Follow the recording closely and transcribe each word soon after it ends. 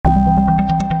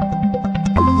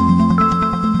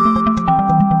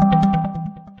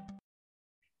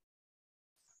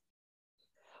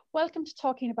Welcome to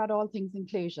Talking About All Things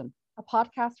Inclusion, a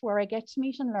podcast where I get to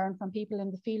meet and learn from people in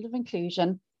the field of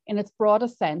inclusion in its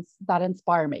broadest sense that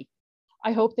inspire me.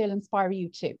 I hope they'll inspire you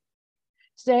too.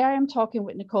 Today I am talking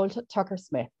with Nicole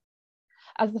Tucker-Smith.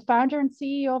 As the founder and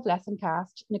CEO of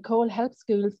LessonCast, Nicole helps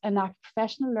schools enact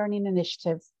professional learning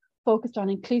initiatives focused on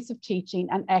inclusive teaching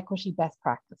and equity best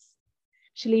practice.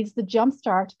 She leads the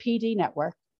Jumpstart PD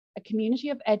Network, a community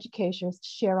of educators to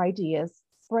share ideas,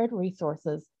 spread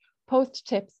resources, post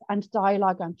tips and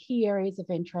dialogue on key areas of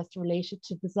interest related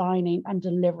to designing and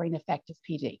delivering effective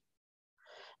PD.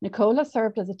 Nicole has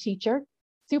served as a teacher,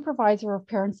 supervisor of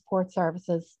parent support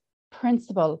services,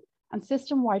 principal, and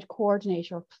system-wide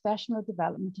coordinator of professional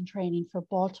development and training for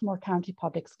Baltimore County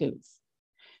Public Schools.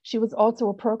 She was also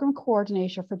a program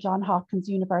coordinator for Johns Hopkins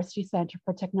University Centre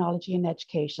for Technology and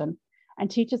Education and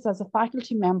teaches as a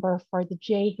faculty member for the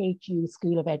JHU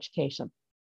School of Education.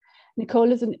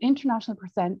 Nicole is an international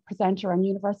presenter on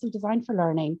Universal Design for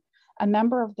Learning, a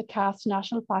member of the CAST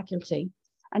National Faculty,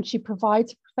 and she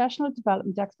provides professional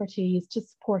development expertise to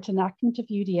support enactment of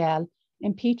UDL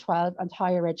in P12 and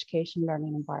higher education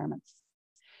learning environments.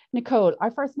 Nicole, I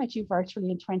first met you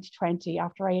virtually in 2020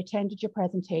 after I attended your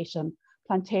presentation,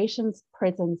 Plantations,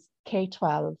 Prisons,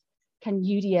 K-12, Can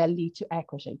UDL Lead to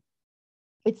Equity?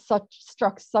 It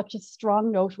struck such a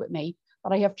strong note with me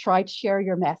that I have tried to share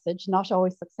your message, not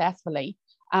always successfully,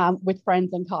 with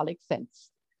friends and colleagues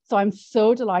since. So I'm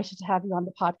so delighted to have you on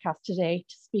the podcast today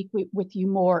to speak with you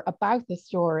more about this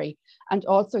story and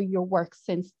also your work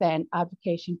since then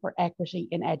advocating for equity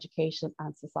in education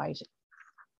and society.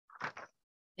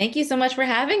 Thank you so much for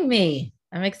having me.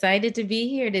 I'm excited to be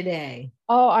here today.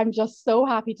 Oh, I'm just so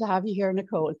happy to have you here,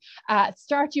 Nicole.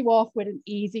 Start you off with an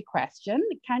easy question.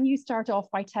 Can you start off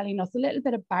by telling us a little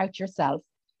bit about yourself,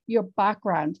 your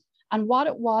background, and what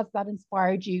it was that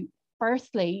inspired you,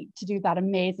 firstly, to do that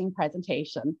amazing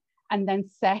presentation, and then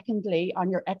secondly,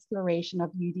 on your exploration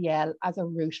of UDL as a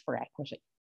route for equity?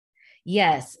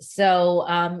 Yes. So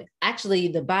actually,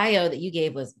 the bio that you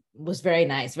gave was very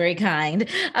nice, very kind.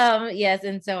 Yes.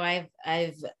 And so I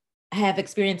have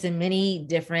experience in many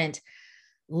different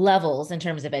levels in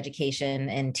terms of education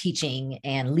and teaching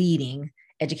and leading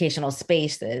educational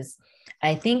spaces.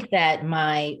 I think that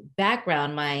my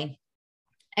background, my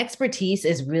expertise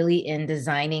is really in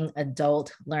designing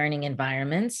adult learning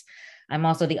environments. I'm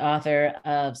also the author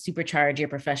of Supercharge Your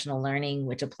Professional Learning,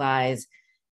 which applies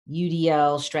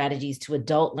UDL strategies to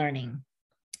adult learning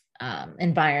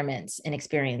environments and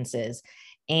experiences.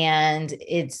 And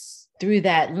it's through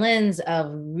that lens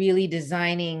of really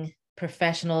designing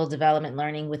professional development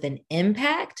learning with an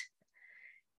impact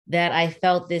that I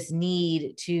felt this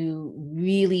need to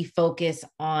really focus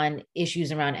on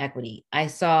issues around equity. I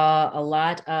saw a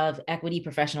lot of equity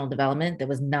professional development that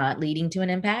was not leading to an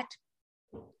impact,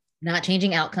 not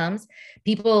changing outcomes.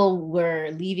 People were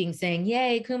leaving saying,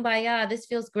 yay, kumbaya, this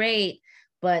feels great,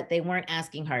 but they weren't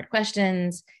asking hard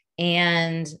questions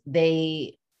and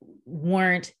they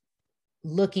weren't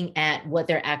looking at what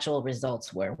their actual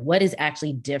results were. What is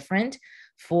actually different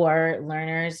for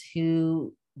learners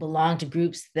who belong to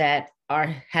groups that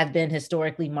have been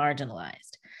historically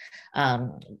marginalized?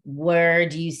 Where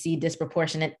do you see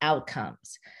disproportionate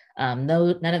outcomes?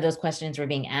 No, none of those questions were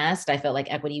being asked. I felt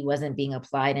like equity wasn't being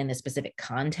applied in a specific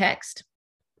context.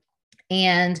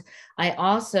 And I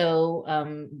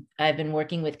also, I've been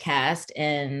working with CAST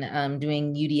and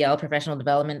doing UDL professional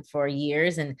development for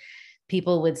years. And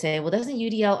people would say, well, doesn't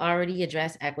UDL already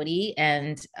address equity?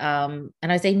 And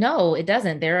I say, no, it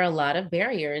doesn't. There are a lot of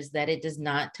barriers that it does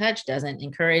not touch, doesn't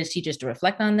encourage teachers to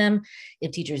reflect on them.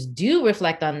 If teachers do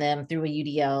reflect on them through a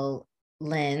UDL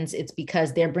lens, it's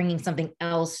because they're bringing something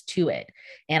else to it.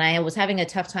 And I was having a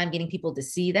tough time getting people to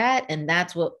see that. And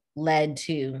that's what led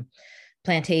to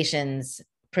Plantations,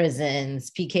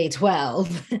 Prisons,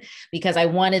 PK-12, because I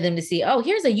wanted them to see, oh,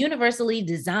 here's a universally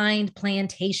designed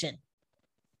plantation.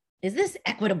 Is this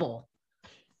equitable?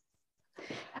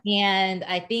 And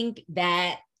I think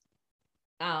that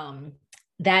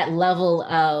that level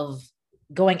of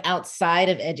going outside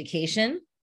of education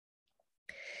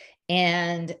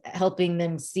and helping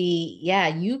them see, yeah,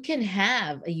 you can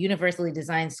have a universally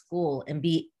designed school and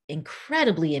be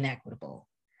incredibly inequitable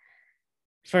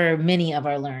for many of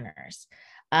our learners.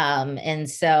 And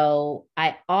so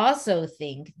I also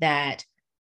think that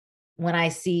when I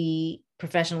see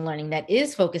professional learning that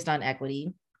is focused on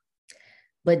equity,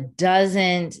 but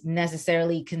doesn't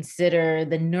necessarily consider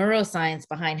the neuroscience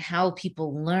behind how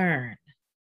people learn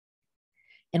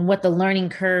and what the learning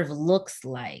curve looks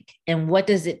like, and what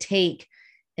does it take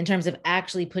in terms of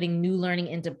actually putting new learning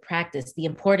into practice, the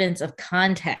importance of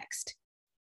context.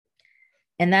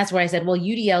 And that's where I said, well,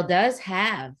 UDL does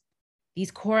have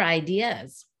these core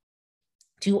ideas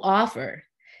to offer.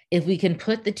 If we can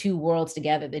put the two worlds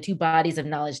together, the two bodies of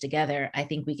knowledge together, I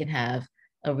think we can have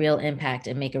a real impact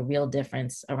and make a real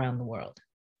difference around the world.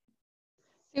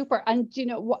 Super. And you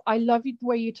know what, I love the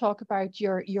way you talk about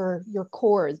your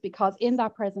cores, because in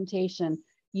that presentation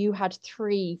you had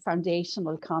three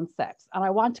foundational concepts. And I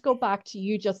want to go back to,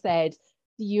 you just said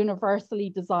the universally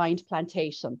designed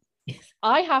plantation. Yes.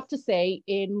 I have to say,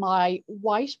 in my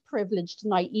white privileged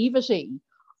naivety,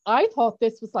 I thought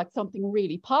this was like something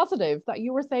really positive, that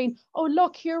you were saying, oh,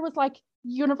 look, here was like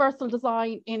universal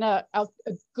design in a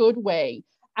good way.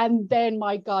 And then,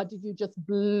 my God, did you just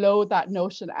blow that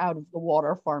notion out of the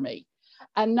water for me?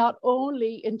 And not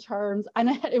only in terms, and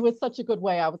it was such a good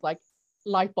way, I was like,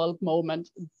 light bulb moment,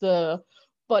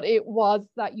 but it was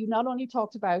that you not only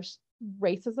talked about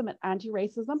racism and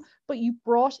anti-racism, but you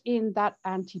brought in that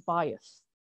anti-bias.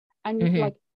 And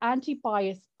like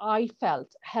anti-bias, I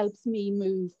felt, helps me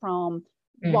move from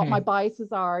what my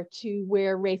biases are to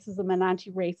where racism and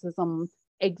anti-racism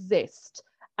exist,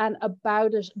 and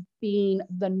about it being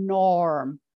the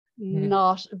norm,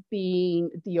 not being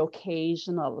the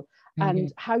occasional.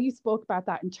 And how you spoke about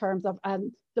that in terms of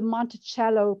the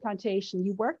Monticello plantation,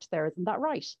 you worked there, isn't that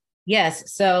right?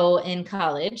 Yes. So in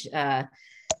college, it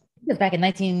was back in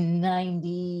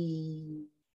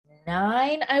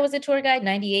 1999, I was a tour guide.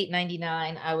 98,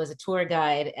 99, I was a tour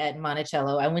guide at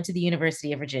Monticello. I went to the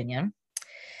University of Virginia.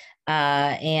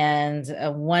 And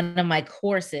one of my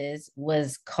courses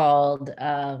was called,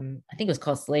 I think it was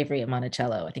called Slavery at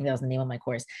Monticello. I think that was the name of my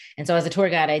course. And so as a tour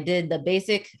guide, I did the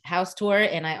basic house tour,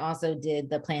 and I also did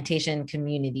the plantation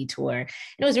community tour. And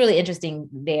it was really interesting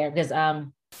there because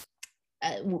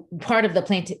part of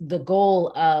the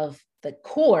goal of the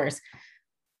course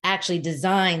actually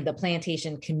designed the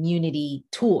plantation community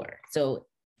tour. So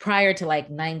prior to like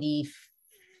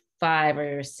 95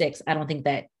 or 6, I don't think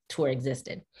that tour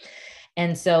existed.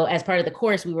 And so as part of the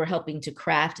course, we were helping to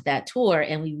craft that tour,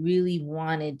 and we really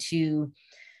wanted to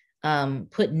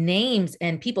put names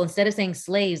and people, instead of saying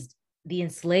slaves, the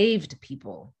enslaved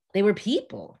people. They were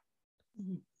people,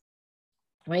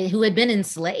 right, who had been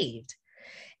enslaved.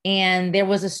 And there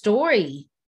was a story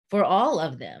for all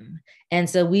of them. And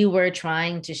so we were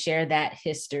trying to share that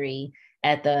history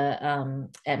at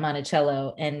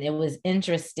Monticello. And it was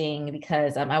interesting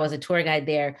because I was a tour guide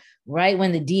there right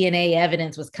when the DNA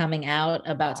evidence was coming out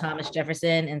about Thomas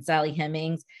Jefferson and Sally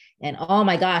Hemings. And oh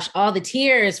my gosh, all the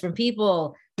tears from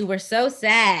people who were so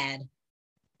sad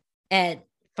at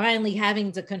finally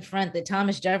having to confront that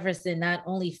Thomas Jefferson not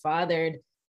only fathered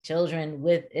children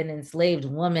with an enslaved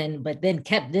woman, but then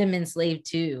kept them enslaved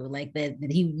too. Like that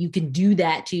you can do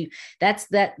that too. That's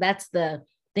the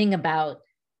thing about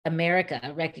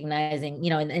America, recognizing,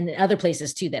 and other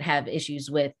places too that have issues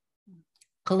with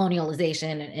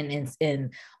colonialization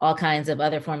and all kinds of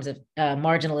other forms of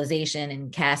marginalization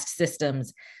and caste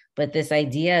systems. But this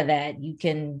idea that you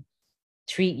can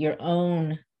treat your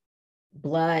own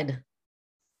blood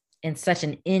in such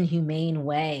an inhumane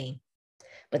way,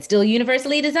 but still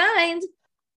universally designed.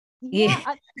 Yeah.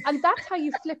 And that's how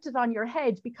you flipped it on your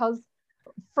head, because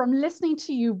from listening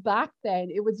to you back then,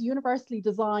 it was universally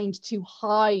designed to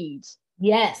hide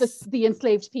the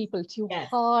enslaved people, to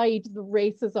hide the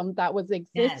racism that was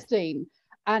existing.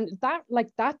 And that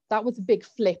was a big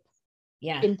flip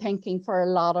in thinking for a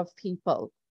lot of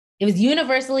people. It was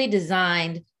universally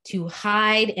designed to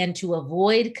hide and to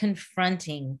avoid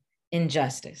confronting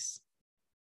injustice.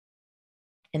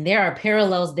 And there are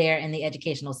parallels there in the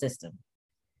educational system.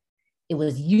 It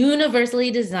was universally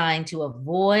designed to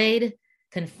avoid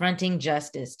confronting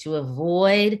justice, to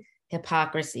avoid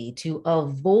hypocrisy, to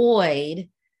avoid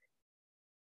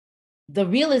the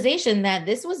realization that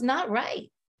this was not right.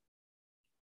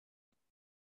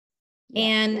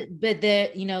 But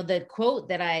the quote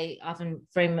that I often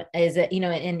frame is that,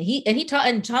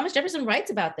 and Thomas Jefferson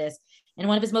writes about this. And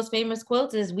one of his most famous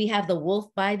quotes is, "We have the wolf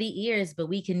by the ears, but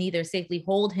we can neither safely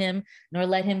hold him nor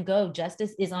let him go.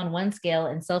 Justice is on one scale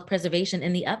and self-preservation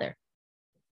in the other."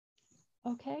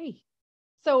 Okay.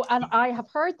 So, and I have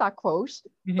heard that quote,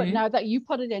 but now that you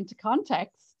put it into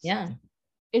context,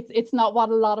 it's not what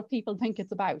a lot of people think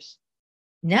it's about.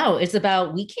 No, it's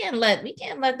about, we can't let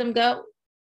them go.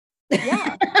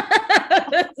 Yeah.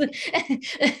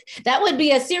 That would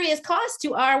be a serious cost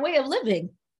to our way of living.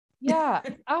 Yeah,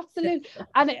 absolutely.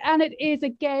 And it is,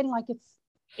 again, like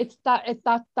it's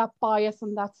that bias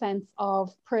and that sense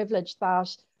of privilege that,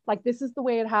 like, this is the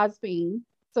way it has been,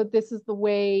 so this is the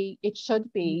way it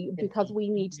should be, because we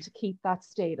need to keep that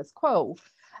status quo.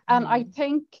 And I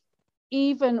think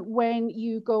even when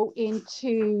you go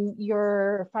into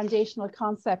your foundational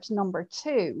concept number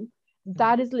 2,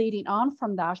 that is leading on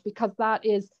from that, because that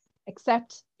is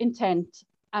accept intent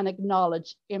and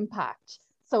acknowledge impact.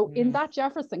 So in that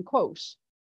Jefferson quote,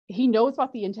 he knows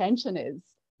what the intention is,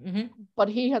 but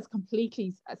he has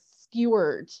completely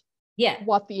skewered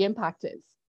what the impact is.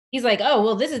 He's like, oh,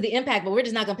 well, this is the impact, but we're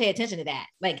just not going to pay attention to that.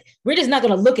 Like, we're just not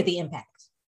going to look at the impact.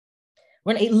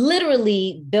 When it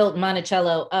literally built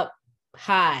Monticello up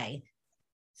high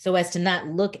so as to not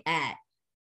look at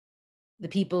the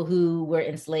people who were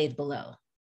enslaved below,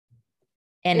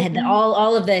 and had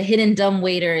all of the hidden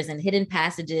dumbwaiters and hidden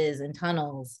passages and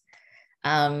tunnels.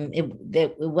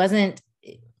 It wasn't,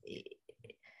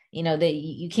 you know, that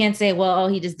you can't say, well, oh,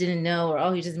 he just didn't know, or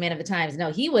oh, he's just a man of the times.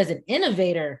 No, he was an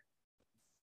innovator.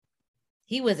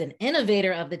 He was an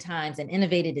innovator of the times and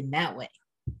innovated in that way.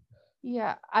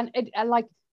 Yeah, and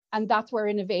that's where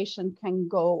innovation can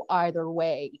go either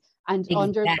way. And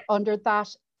under that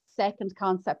second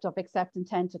concept of accept,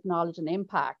 intent, acknowledge, and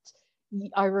impact,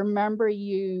 I remember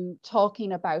you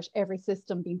talking about every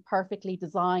system being perfectly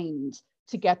designed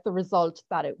to get the result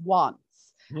that it wants.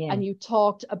 Yeah. And you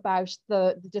talked about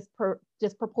the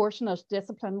disproportionate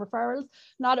discipline referrals,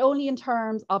 not only in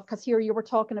terms of, because here you were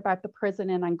talking about the prison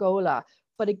in Angola,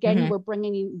 but again, you were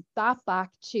bringing that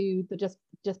back to the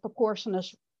disproportionate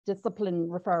discipline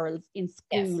referrals in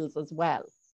schools as well.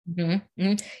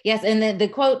 Yes, and the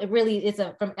quote really is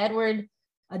from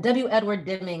W. Edward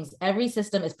Demings. Every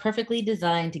system is perfectly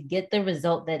designed to get the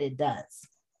result that it does.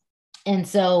 And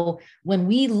so when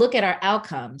we look at our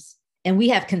outcomes and we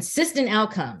have consistent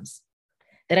outcomes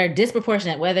that are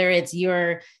disproportionate, whether it's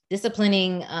you're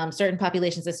disciplining certain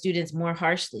populations of students more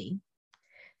harshly,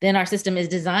 then our system is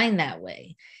designed that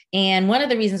way. And one of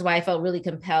the reasons why I felt really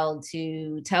compelled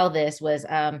to tell this was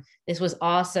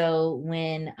also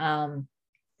when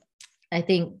I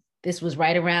think this was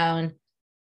right around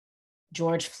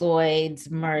George Floyd's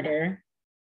murder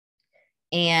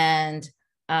and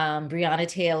Breonna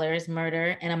Taylor's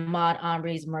murder and Ahmaud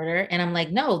Arbery's murder. And I'm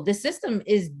like, no, the system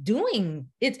is doing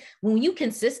it. When you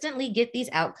consistently get these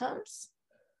outcomes,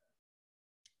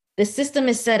 the system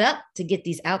is set up to get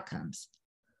these outcomes.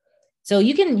 So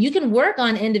you can work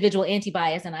on individual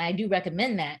anti-bias, and I do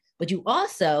recommend that, but you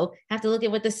also have to look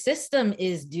at what the system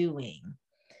is doing,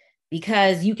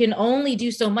 because you can only do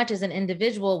so much as an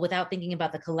individual without thinking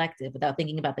about the collective, without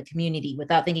thinking about the community,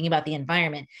 without thinking about the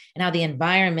environment and how the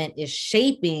environment is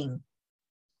shaping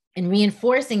and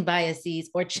reinforcing biases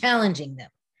or challenging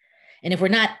them. And if we're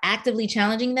not actively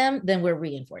challenging them, then we're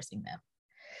reinforcing them.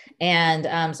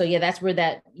 And so, yeah, that's where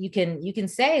that you can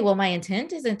say, well, my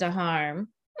intent isn't to harm,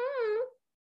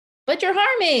 but you're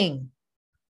harming.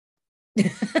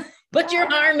 But you're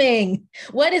harming.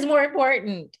 What is more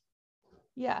important?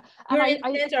 Yeah. Your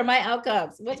intent or my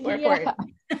outcomes? What's more important?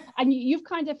 And you've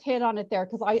kind of hit on it there,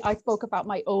 because I spoke about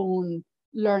my own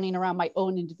learning around my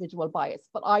own individual bias,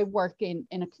 but I work in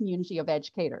a community of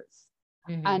educators,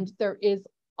 and there is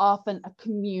often a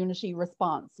community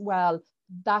response. Well,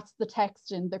 that's the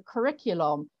text in the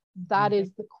curriculum. That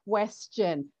is the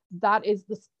question. That is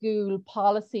the school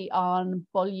policy on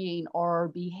bullying or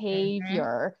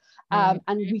behavior. And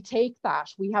we take that,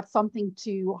 we have something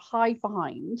to hide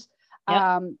behind.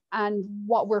 And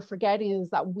what we're forgetting is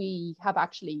that we have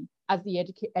actually, as the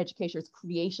educators,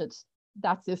 created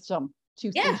that system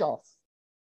to suit us.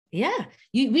 Yeah,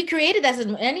 we created that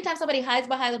system. Anytime somebody hides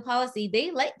behind a policy,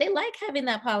 they like having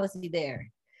that policy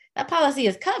there. That policy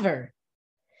is cover.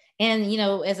 And, you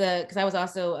know, because I was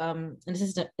also an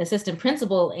assistant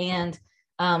principal, and,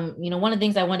 you know, one of the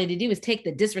things I wanted to do is take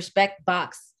the disrespect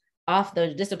box off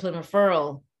the discipline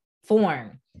referral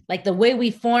form, like the way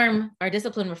we form our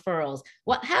discipline referrals.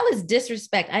 How is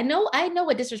disrespect? I know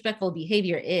what disrespectful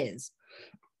behavior is,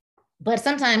 but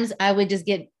sometimes I would just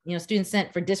get, you know, students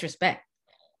sent for disrespect.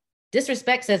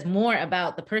 Disrespect says more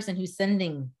about the person who's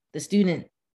sending the student.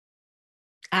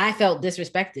 I felt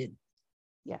disrespected.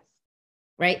 Yes.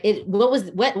 Right.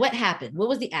 What happened? What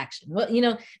was the action? What, you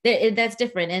know, that's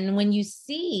different. And when you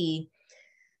see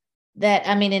that,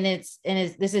 I mean, it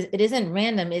isn't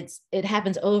random. It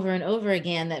happens over and over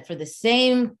again, that for the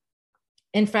same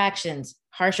infractions,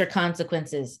 harsher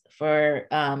consequences for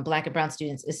Black and Brown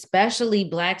students, especially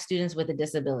Black students with a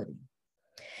disability.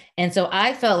 And so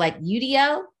I felt like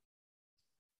UDL,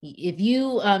 if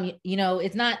you, you know,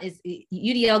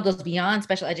 UDL goes beyond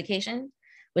special education,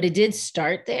 but it did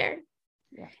start there.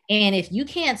 Yeah. And if you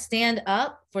can't stand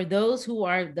up for those who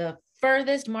are the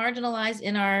furthest marginalized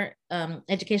in our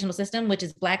educational system, which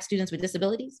is Black students with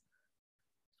disabilities,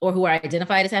 or who are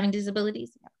identified as having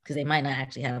disabilities, because they might not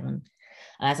actually have them.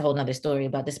 That's a whole nother story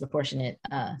about disproportionate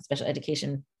special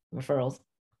education referrals.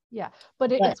 Yeah.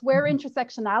 But But it's where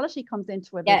intersectionality comes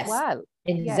into it as yes, well.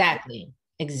 exactly.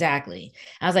 Exactly.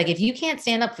 I was like, if you can't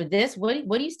stand up for this, what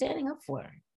are you standing up for?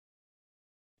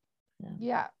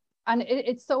 Yeah. And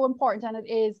it's so important. And it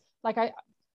is like,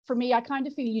 for me, I kind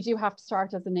of feel you do have to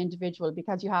start as an individual,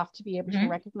 because you have to be able to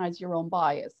recognize your own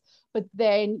bias, but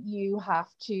then you have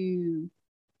to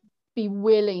be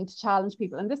willing to challenge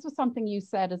people. And this was something you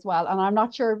said as well. And I'm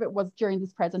not sure if it was during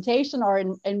this presentation or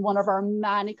in one of our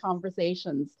many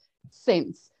conversations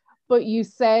since, but you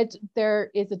said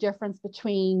there is a difference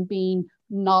between being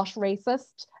not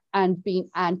racist and being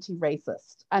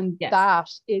anti-racist. And Yes. that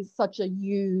is such a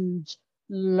huge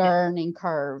learning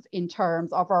curve in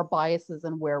terms of our biases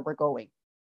and where we're going.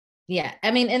 Yeah.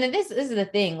 I mean, and this is the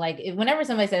thing, like whenever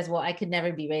somebody says, well, I could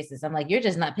never be racist, I'm like, you're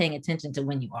just not paying attention to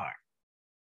when you are.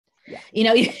 Yeah. You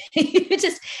know, you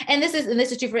just, and this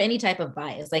is true for any type of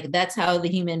bias. Like that's how the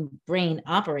human brain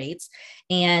operates.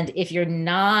 And if you're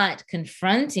not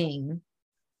confronting,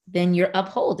 then you're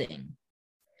upholding.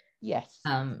 Yes.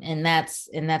 And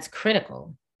that's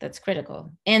critical. That's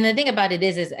critical. And the thing about it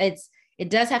is it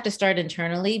does have to start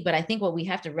internally, but I think what we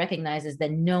have to recognize is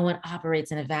that no one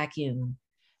operates in a vacuum.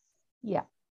 Yeah.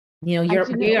 You know,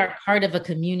 we are part of a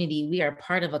community. We are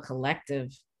part of a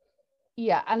collective.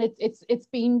 Yeah, and it's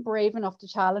being brave enough to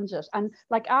challenge it. And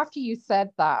like after you said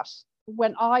that,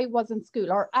 when I was in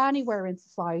school or anywhere in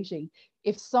society,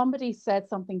 if somebody said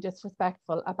something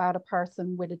disrespectful about a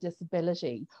person with a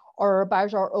disability or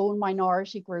about our own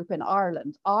minority group in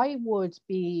Ireland, I would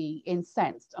be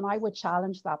incensed and I would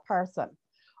challenge that person.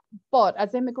 But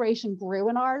as immigration grew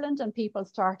in Ireland and people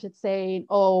started saying,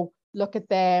 oh, look at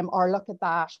them or look at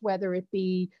that, whether it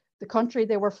be the country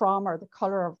they were from or the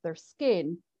color of their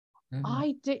skin,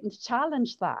 I didn't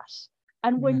challenge that.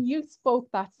 And when you spoke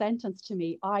that sentence to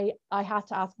me, I had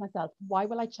to ask myself, why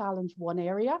will I challenge one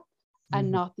area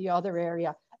and not the other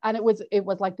area? And it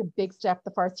was like a big step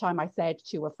the first time I said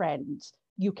to a friend,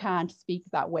 you can't speak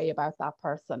that way about that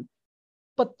person.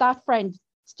 But that friend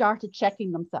started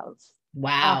checking themselves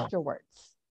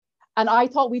afterwards. And I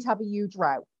thought we'd have a huge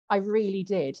row. I really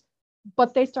did.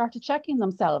 But they started checking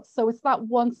themselves. So it's that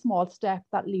one small step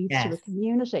that leads to a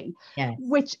community,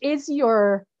 which is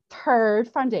your third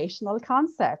foundational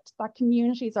concept, that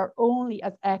communities are only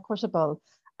as equitable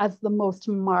as the most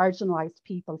marginalized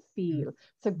people feel.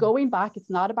 So going back, it's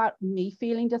not about me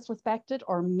feeling disrespected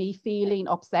or me feeling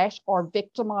upset or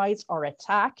victimized or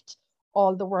attacked,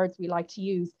 all the words we like to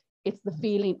use. It's the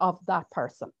feeling of that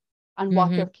person and what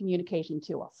they're communicating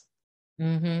to us.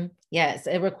 Yes,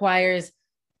 it requires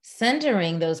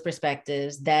centering those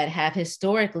perspectives that have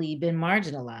historically been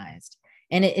marginalized.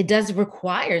 And it does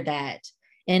require that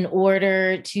in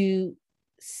order to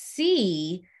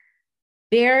see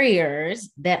barriers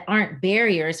that aren't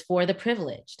barriers for the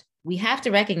privileged. We have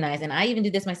to recognize, and I even do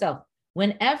this myself,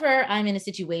 whenever I'm in a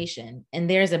situation and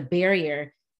there's a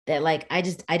barrier that like, I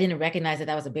didn't recognize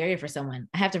that was a barrier for someone.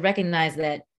 I have to recognize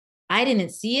that I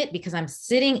didn't see it because I'm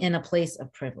sitting in a place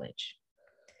of privilege.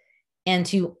 And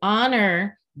to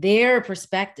honor their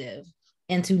perspective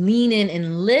and to lean in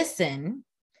and listen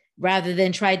rather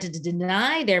than try to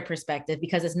deny their perspective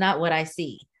because it's not what I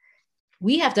see.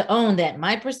 We have to own that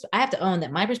I have to own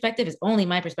that my perspective is only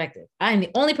my perspective. I'm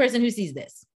the only person who sees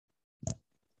this.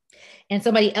 And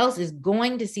somebody else is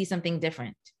going to see something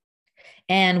different.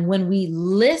 And when we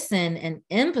listen and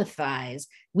empathize,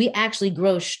 we actually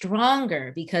grow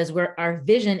stronger because our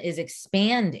vision is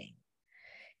expanding.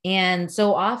 And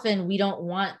so often we don't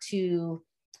want to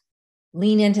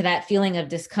lean into that feeling of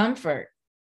discomfort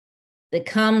that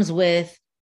comes with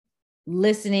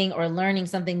listening or learning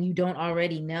something you don't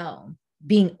already know,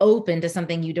 being open to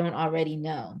something you don't already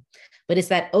know. But it's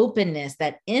that openness,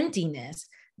 that emptiness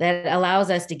that allows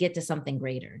us to get to something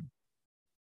greater.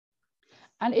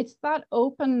 And it's that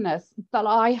openness that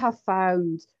I have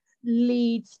found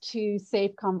leads to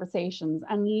safe conversations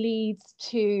and leads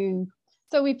to,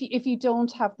 so if you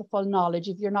don't have the full knowledge,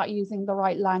 if you're not using the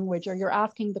right language or you're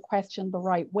asking the question the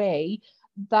right way,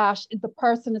 that the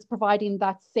person is providing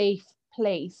that safe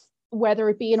place, whether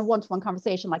it be in a one-to-one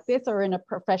conversation like this or in a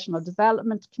professional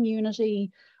development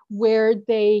community, where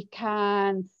they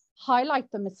can highlight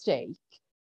the mistake,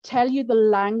 tell you the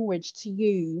language to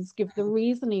use, give the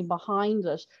reasoning behind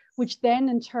it, which then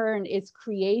in turn is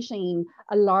creating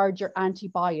a larger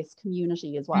anti-bias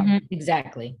community as well.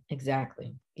 Exactly.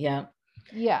 Yeah.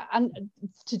 Yeah, and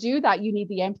to do that, you need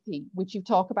the empathy, which you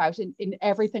talk about in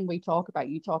everything we talk about.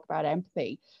 You talk about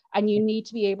empathy, and you need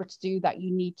to be able to do that.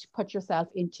 You need to put yourself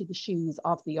into the shoes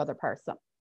of the other person.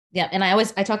 Yeah. And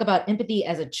I talk about empathy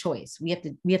as a choice. We have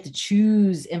to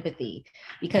choose empathy,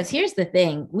 because here's the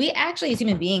thing. We actually, as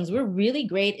human beings, we're really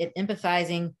great at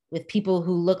empathizing with people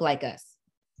who look like us.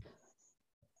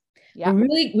 Yeah.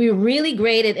 We're really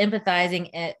great at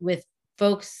empathizing with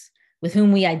folks with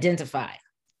whom we identify.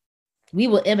 We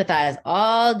will empathize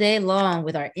all day long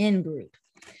with our in group.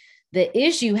 The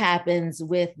issue happens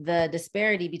with the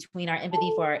disparity between our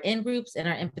empathy for our in groups and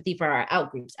our empathy for our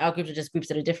out groups. Out groups are just groups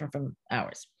that are different from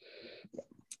ours.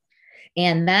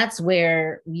 And that's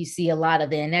where you see a lot of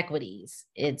the inequities.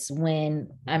 It's when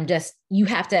you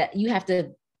have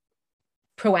to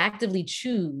proactively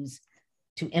choose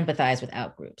to empathize with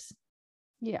out groups.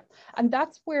 Yeah, and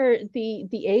that's where the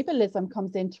ableism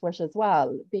comes into it as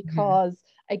well, because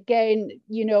again,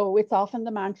 it's often the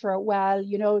mantra, well,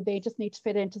 they just need to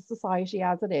fit into society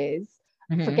as it is,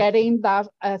 forgetting that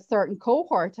a certain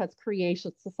cohort has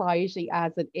created society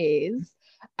as it is.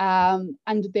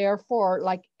 And therefore,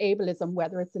 like ableism,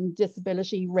 whether it's in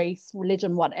disability, race,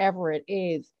 religion, whatever it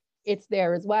is, it's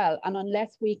there as well. And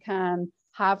unless we can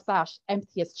have that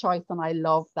empathy as choice, and I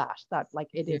love that like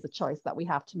it is a choice that we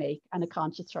have to make, and a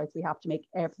conscious choice we have to make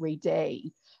every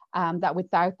day, that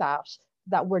without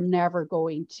that we're never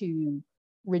going to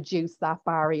reduce that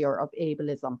barrier of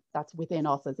ableism that's within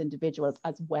us as individuals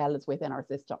as well as within our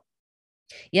system.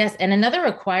 Yes, and another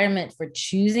requirement for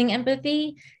choosing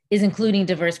empathy is including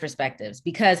diverse perspectives,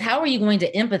 because how are you going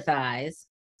to empathize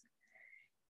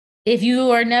if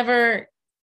you are never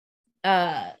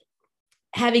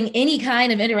having any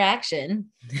kind of interaction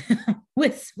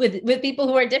with people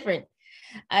who are different?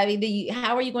 I mean,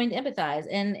 how are you going to empathize?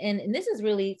 And this is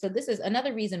really, so this is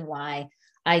another reason why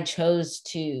I chose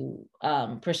to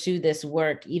pursue this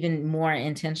work even more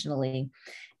intentionally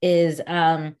is,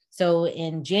 so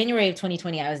in January of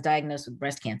 2020, I was diagnosed with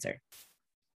breast cancer.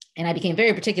 And I became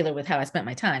very particular with how I spent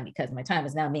my time, because my time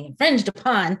is now being infringed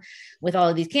upon with all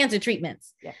of these cancer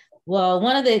treatments. Yeah. Well,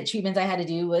 one of the treatments I had to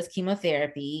do was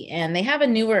chemotherapy, and they have a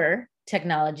newer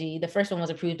technology. The first one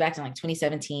was approved back in like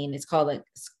 2017. It's called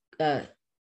a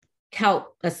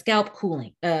scalp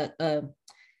cooling, a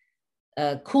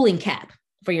cooling cap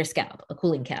for your scalp, a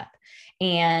cooling cap.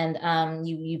 And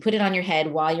you put it on your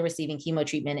head while you're receiving chemo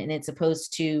treatment, and it's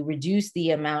supposed to reduce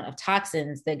the amount of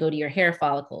toxins that go to your hair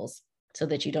follicles so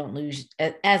that you don't lose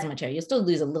as much hair. You'll still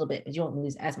lose a little bit, but you won't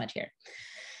lose as much hair.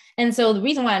 And so the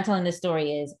reason why I'm telling this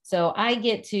story is, so I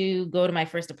get to go to my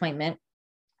first appointment.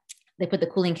 They put the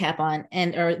cooling cap on,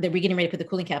 or we're getting ready to put the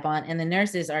cooling cap on, and the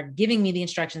nurses are giving me the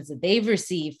instructions that they've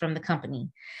received from the company.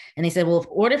 And they said, well, in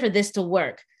order for this to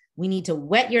work, we need to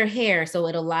wet your hair so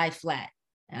it'll lie flat.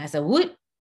 And I said, what?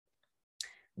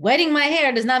 Wetting my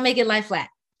hair does not make it lie flat.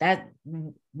 That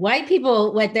white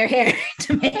people wet their hair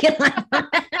to make it lie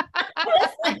flat.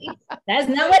 That's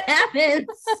not what happens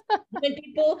with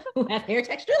people who have hair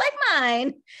texture like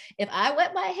mine. If I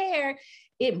wet my hair,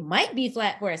 it might be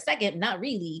flat for a second, not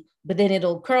really, but then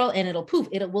it'll curl and it'll poof.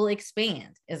 It will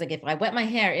expand. It's like, if I wet my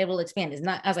hair, it will expand. It's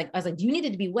not, I was like, do you need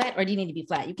it to be wet or do you need to be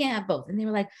flat? You can't have both. And they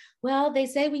were like, well, they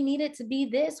say we need it to be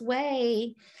this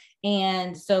way.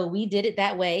 And so we did it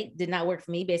that way. Did not work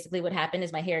for me. Basically what happened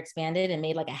is my hair expanded and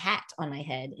made like a hat on my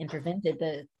head and prevented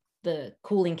the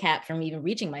cooling cap from even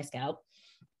reaching my scalp.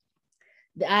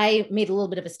 I made a little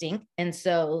bit of a stink. And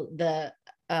so the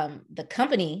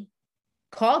company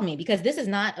called me, because this is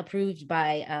not approved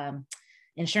by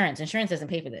insurance. Insurance doesn't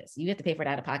pay for this. You have to pay for it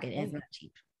out of pocket, and it's not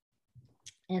cheap.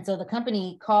 And so the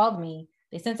company called me.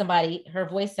 They sent somebody. Her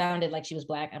voice sounded like she was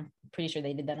Black. I'm pretty sure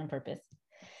they did that on purpose.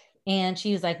 And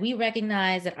she was like, we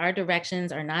recognize that our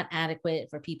directions are not adequate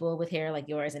for people with hair like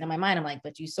yours. And in my mind, I'm like,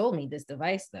 but you sold me this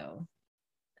device though,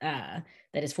 that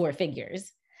is 4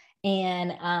 figures.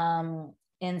 And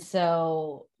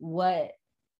so what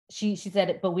she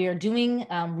said, but we are doing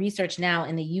research now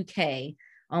in the UK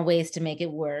on ways to make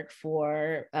it work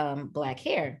for Black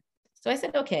hair. So I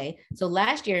said, okay. So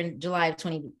last year in July of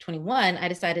 2021, I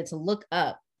decided to look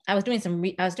up. I was doing some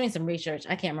research.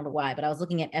 I can't remember why, but I was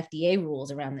looking at FDA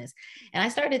rules around this. And I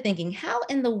started thinking, how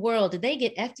in the world did they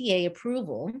get FDA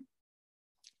approval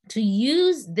to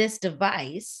use this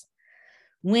device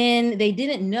when they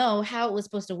didn't know how it was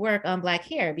supposed to work on Black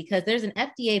hair? Because there's an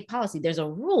FDA policy, there's a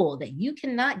rule that you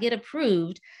cannot get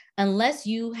approved unless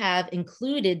you have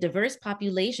included diverse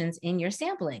populations in your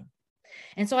sampling.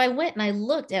 And so I went and I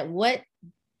looked at what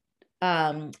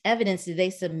evidence did they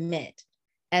submit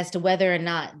as to whether or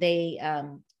not they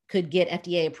could get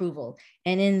FDA approval.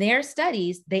 And in their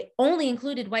studies, they only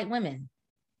included white women.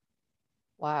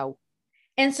 Wow.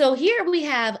 And so here we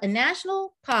have a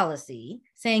national policy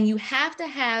saying you have to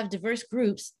have diverse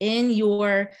groups in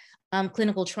your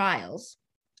clinical trials,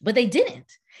 but they didn't.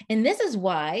 And this is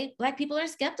why Black people are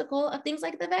skeptical of things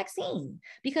like the vaccine,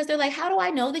 because they're like, how do I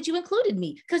know that you included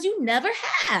me? Because you never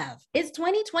have. It's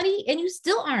 2020 and you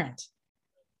still aren't.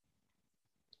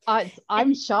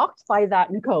 I'm shocked by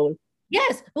that, Nicole.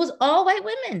 Yes, it was all white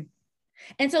women.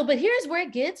 And so, but here's where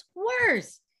it gets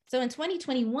worse. So in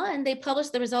 2021, they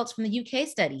published the results from the UK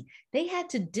study. They had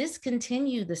to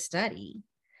discontinue the study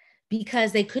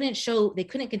because they couldn't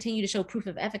continue to show proof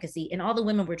of efficacy, and all the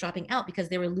women were dropping out because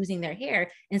they were losing their hair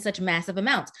in such massive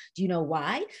amounts. Do you know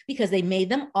why? Because they made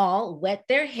them all wet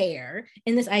their hair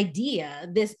in this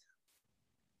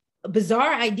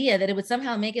bizarre idea that it would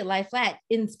somehow make it lie flat,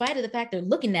 in spite of the fact they're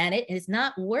looking at it and it's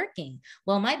not working.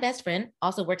 Well, my best friend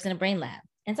also works in a brain lab.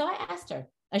 And so I asked her,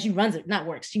 she runs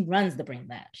the brain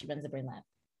lab.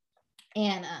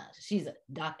 And she's a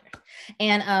doctor.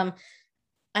 And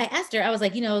I asked her, I was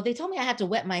like, they told me I have to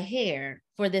wet my hair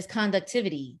for this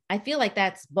conductivity. I feel like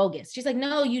that's bogus. She's like,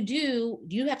 no, you do.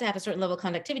 You have to have a certain level of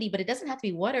conductivity, but it doesn't have to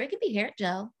be water. It can be hair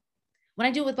gel. When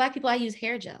I do it with Black people, I use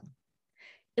hair gel.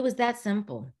 It was that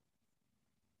simple.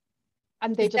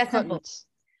 And they just couldn't.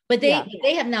 But they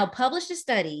have now published a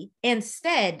study and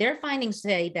said their findings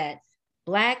say that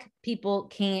Black people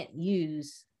can't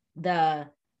use the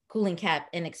cooling cap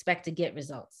and expect to get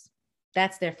results.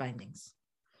 That's their findings.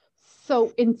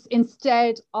 So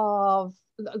instead of,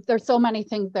 there's so many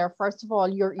things there. First of all,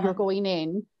 you're going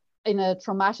in a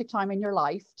traumatic time in your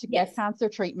life to get cancer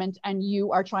treatment, and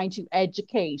you are trying to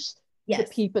educate the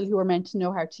people who are meant to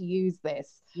know how to use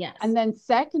this. Yes. And then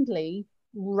secondly,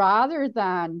 rather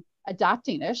than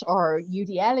adapting it or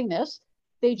UDLing it,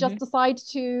 they just decide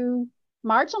to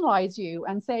marginalize you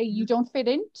and say you don't fit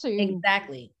into.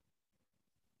 Exactly.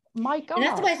 My God. And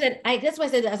that's why I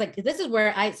said, I was like, this is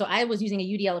where I was using a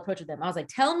UDL approach with them. I was like,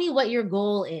 tell me what your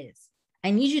goal is.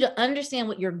 I need you to understand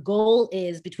what your goal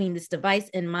is between this device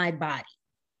and my body.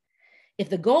 If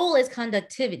the goal is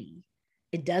conductivity,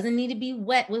 it doesn't need to be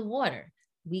wet with water.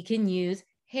 We can use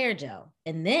hair gel,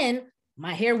 and then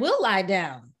my hair will lie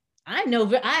down. I know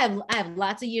I have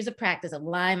lots of years of practice of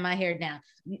lying my hair down.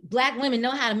 Black women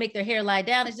know how to make their hair lie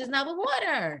down. It's just not with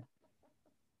water.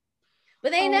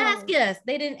 But they didn't ask us.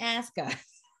 They didn't ask us.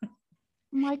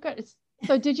 My goodness.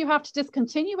 So did you have to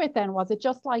discontinue it then? Was it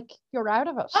just like you're out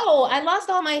of it? Oh, I lost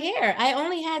all my hair. I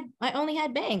only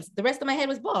had bangs. The rest of my head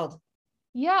was bald.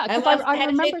 Yeah, because I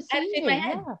remember seeing you.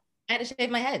 I had to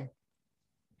shave my head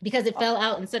because it fell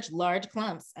out in such large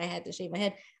clumps. I had to shave my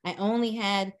head. I only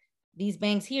had these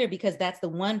bangs here because that's the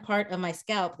one part of my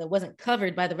scalp that wasn't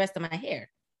covered by the rest of my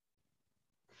hair.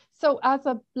 So as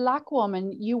a Black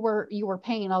woman, you were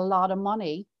paying a lot of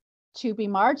money to be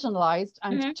marginalized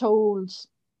and told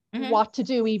what to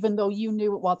do, even though you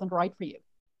knew it wasn't right for you.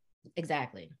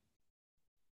 Exactly.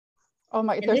 Oh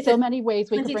my, there's so many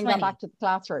ways we could bring that back to the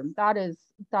classroom. This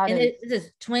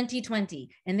is 2020.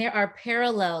 And there are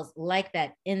parallels like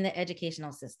that in the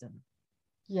educational system.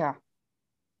 Yeah.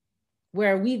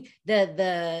 Where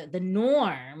the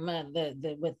norm,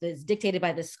 what is dictated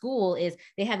by the school is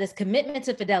they have this commitment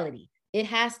to fidelity. It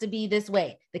has to be this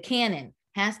way. The canon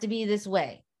has to be this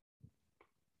way.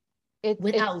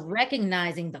 Without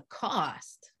recognizing the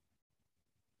cost.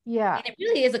 Yeah. And it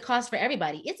really is a cost for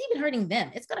everybody. It's even hurting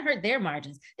them. It's going to hurt their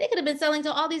margins. They could have been selling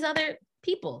to all these other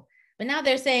people, but now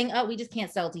they're saying, oh, we just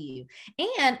can't sell to you.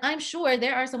 And I'm sure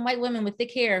there are some white women with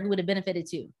thick hair who would have benefited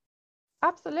too.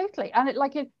 Absolutely. And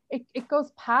it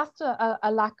goes past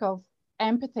a lack of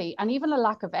empathy and even a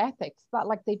lack of ethics, that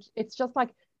it's just like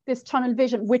this tunnel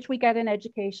vision, which we get in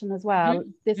education as well.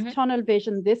 This tunnel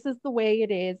vision, this is the way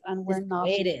it is, and we're not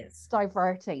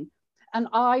diverting. And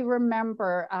I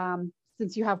remember,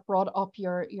 since you have brought up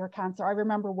your cancer, I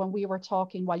remember when we were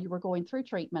talking while you were going through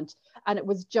treatment, and it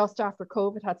was just after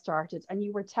COVID had started, and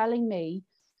you were telling me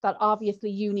that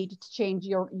obviously you needed to change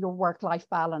your work-life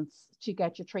balance to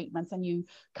get your treatments, and you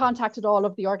contacted all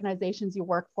of the organizations you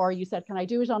work for. You said, can I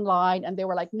do it online? And they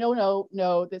were like, no,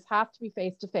 this has to be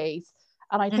face-to-face.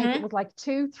 And I think it was like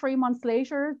 2-3 months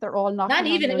later, they're all knocking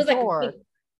on your door.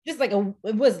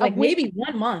 It was like maybe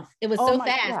 1 month. It was so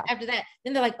fast after that.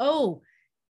 Then they're like,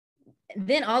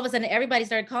 then all of a sudden everybody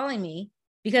started calling me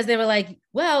because they were like,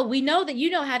 well, we know that you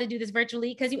know how to do this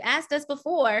virtually because you asked us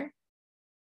before.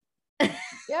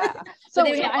 Yeah. So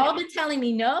they have all been telling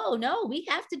me, no, you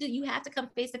have to come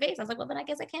face to face. I was like, well, then I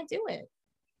guess I can't do it.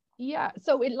 Yeah.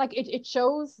 So it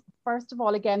shows, first of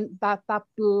all, again, that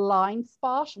blind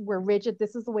spot. We're rigid.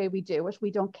 This is the way we do it. We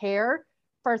don't care,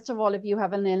 first of all, if you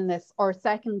have an illness, or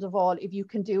second of all, if you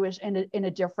can do it in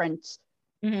a different,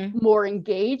 more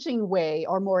engaging way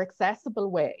or more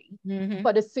accessible way.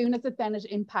 But as soon as it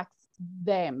impacts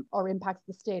them or impacts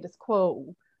the status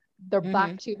quo, they're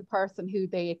back to the person who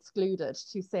they excluded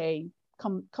to say,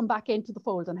 come back into the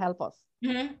fold and help us.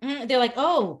 They're like,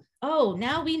 oh,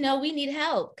 now we know we need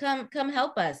help. Come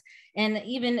help us. And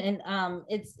even in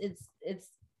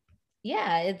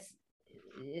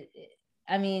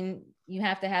I mean, you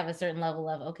have to have a certain level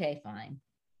of, okay, fine.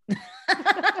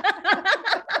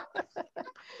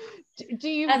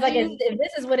 I was like, if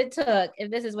this is what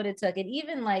it took, and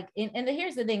even like, and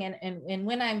here's the thing, and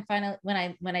when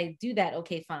I do that,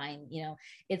 okay, fine, you know,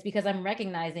 it's because I'm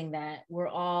recognizing that we're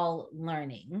all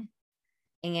learning,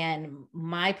 and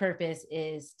my purpose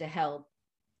is to help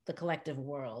the collective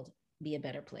world be a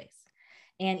better place.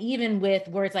 And even with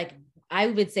words like, I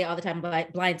would say all the time,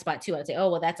 blind spot too. I'd say,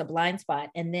 oh, well, that's a blind spot.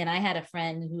 And then I had a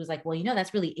friend who was like, well, you know,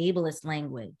 that's really ableist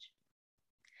language.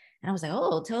 And I was like,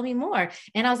 oh, tell me more.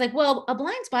 And I was like, well, a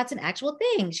blind spot's an actual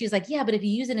thing. She's like, yeah, but if you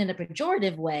use it in a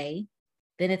pejorative way,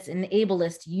 then it's an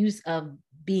ableist use of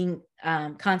being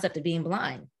concept of being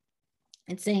blind.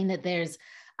 It's saying that there's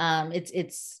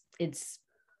it's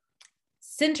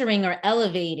centering or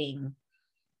elevating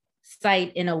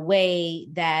sight in a way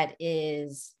that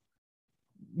is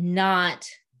not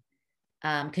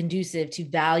conducive to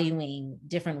valuing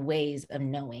different ways of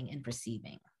knowing and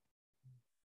perceiving.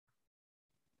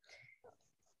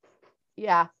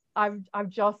 Yeah, I'm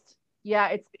just,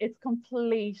 yeah, it's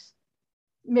complete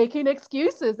making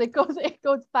excuses. It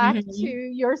goes back to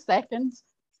your second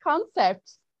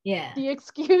concept. Yeah, the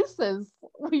excuses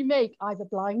we make. I have a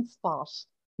blind spot.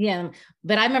 Yeah,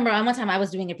 but I remember one time I was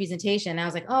doing a presentation and I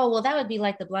was like, oh, well, that would be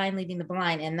like the blind leading the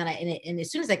blind. And then and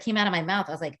as soon as that came out of my mouth,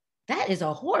 I was like, that is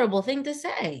a horrible thing to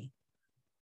say.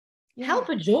 Yeah. How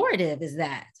pejorative is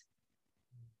that?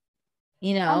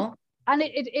 You know? And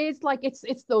it is like,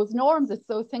 it's those norms, it's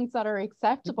those things that are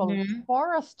acceptable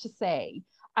for us to say.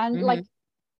 And like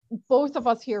both of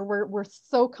us here, we're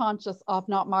so conscious of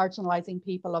not marginalizing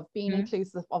people, of being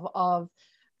inclusive, of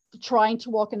trying to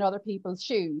walk in other people's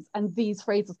shoes, and these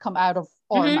phrases come out of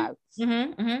our mouths.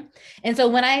 And so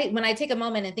when I take a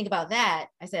moment and think about that,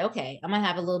 I say, okay, I'm gonna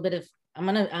have a little bit of,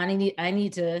 I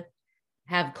need to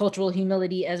have cultural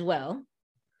humility as well.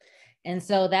 And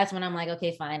so that's when I'm like,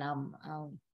 okay, fine, I'm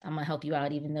gonna help you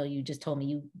out, even though you just told me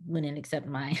you wouldn't accept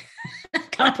my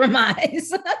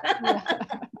compromise.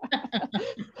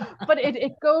 But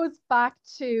it goes back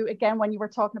to, again, when you were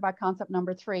talking about concept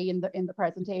number 3 in the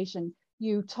presentation,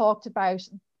 you talked about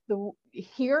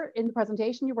here in the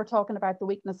presentation, you were talking about the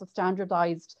weakness of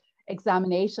standardized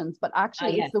examinations, but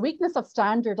actually it's the weakness of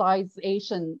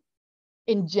standardization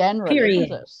in general,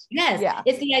 isn't it? Yes. Yeah.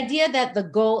 It's the idea that the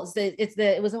goal,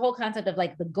 it was a whole concept of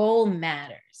like the goal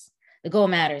matters. The goal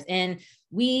matters. And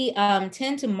we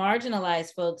tend to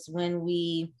marginalize folks when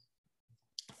we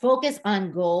focus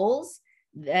on goals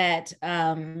that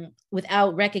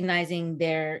without recognizing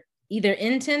their either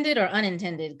intended or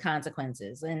unintended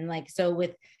consequences. And like, so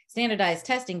with standardized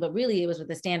testing, but really it was with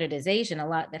the standardization, a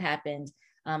lot that happened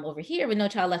over here with No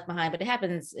Child Left Behind, but it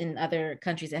happens in other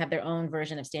countries that have their own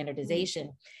version of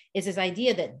standardization. It's this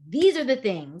idea that these are the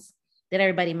things that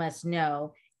everybody must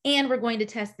know, and we're going to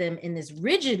test them in this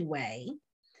rigid way.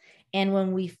 And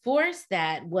when we force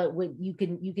that, what you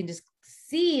can just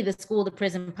see the school to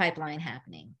prison pipeline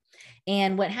happening.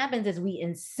 And what happens is we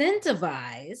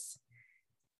incentivize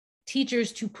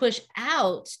teachers to push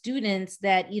out students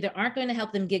that either aren't going to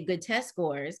help them get good test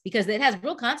scores, because it has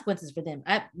real consequences for them.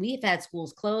 We've had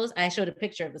schools closed. I showed a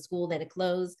picture of a school that had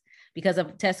closed because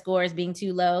of test scores being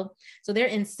too low. So they're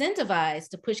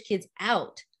incentivized to push kids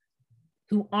out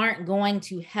who aren't going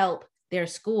to help their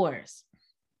scores.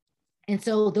 And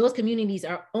so those communities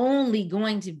are only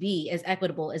going to be as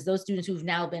equitable as those students who've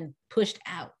now been pushed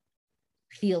out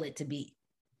feel it to be.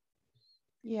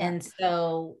 Yeah. And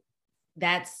so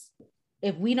that's,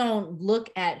 if we don't look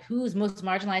at who's most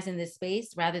marginalized in this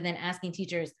space, rather than asking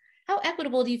teachers, how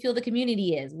equitable do you feel the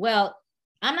community is? Well,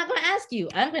 I'm not going to ask you.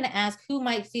 I'm going to ask who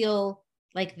might feel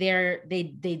like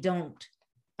they don't,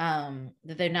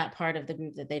 that they're not part of the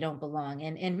group, that they don't belong.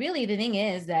 And really the thing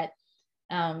is that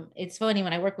it's funny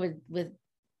when I work with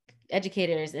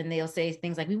educators and they'll say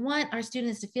things like, we want our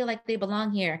students to feel like they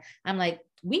belong here. I'm like,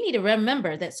 we need to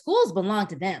remember that schools belong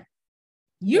to them.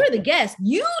 You're the guest,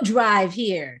 you drive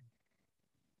here.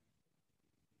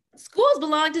 Schools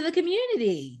belong to the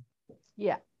community.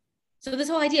 Yeah. So this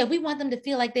whole idea, we want them to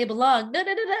feel like they belong.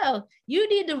 No. You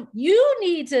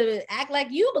need to act like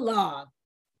you belong.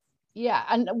 Yeah.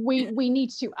 And we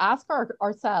need to ask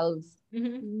ourselves,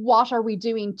 what are we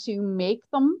doing to make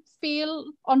them feel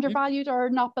undervalued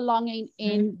or not belonging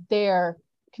in their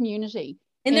community?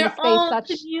 In their own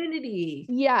community.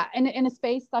 Yeah, in a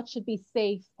space that should be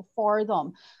safe for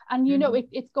them. And, you know,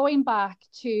 it's going back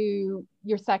to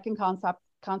your second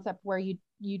concept where you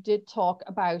did talk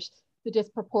about the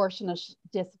disproportionate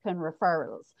discipline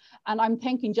referrals. And I'm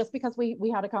thinking, just because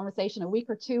we had a conversation a week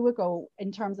or two ago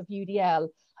in terms of UDL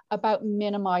about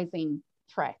minimizing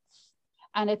threats.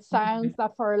 And it sounds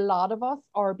that for a lot of us,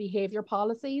 our behavior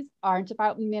policies aren't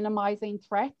about minimizing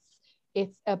threats.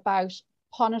 It's about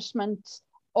punishment,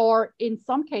 or in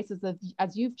some cases,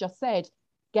 as you've just said,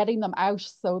 getting them out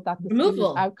so that the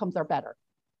student outcomes are better.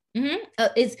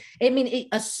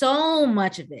 So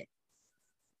much of it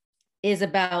is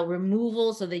about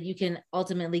removal so that you can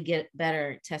ultimately get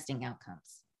better testing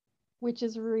outcomes. Which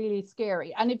is really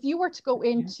scary. And if you were to go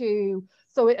into,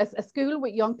 so a school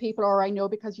with young people, or I know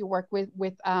because you work with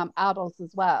adults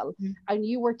as well, and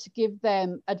you were to give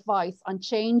them advice on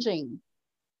changing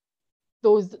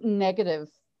those negative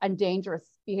and dangerous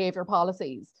behavior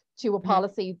policies to a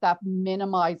policy that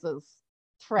minimizes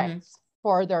threats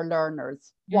for their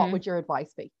learners, what would your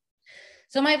advice be?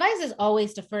 So my advice is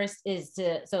always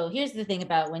so here's the thing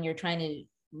about when you're trying to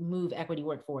move equity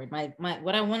work forward.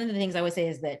 One of the things I always say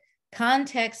is that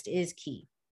context is key.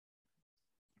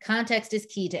 Context is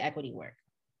key to equity work.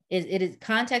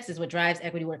 Context is what drives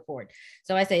equity work forward.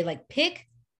 So I say, like, pick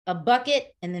a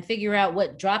bucket and then figure out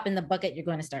what drop in the bucket you're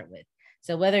going to start with.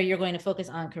 So whether you're going to focus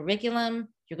on curriculum,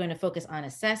 you're going to focus on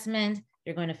assessment,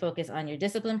 you're going to focus on your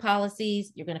discipline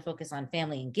policies, you're going to focus on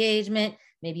family engagement,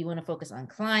 maybe you want to focus on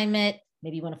climate,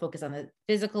 maybe you want to focus on the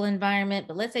physical environment,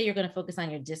 but let's say you're going to focus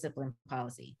on your discipline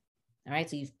policy. All right,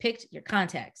 so you've picked your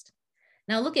context.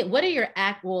 Now look at what are your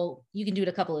you can do it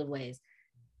a couple of ways.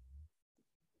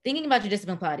 Thinking about your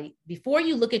discipline policy, before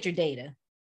you look at your data,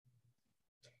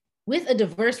 with a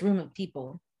diverse room of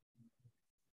people,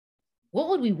 what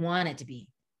would we want it to be?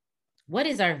 What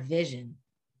is our vision?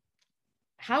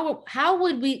 What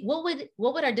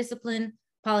would our discipline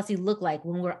policy look like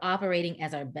when we're operating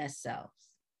as our best selves?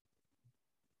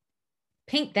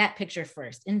 Paint that picture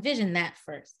first, envision that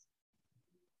first.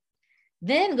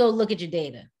 Then go look at your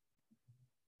data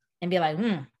and be like,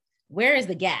 where is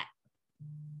the gap?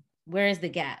 Where is the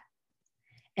gap?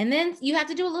 And then you have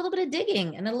to do a little bit of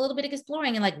digging and a little bit of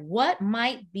exploring, and like, what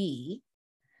might be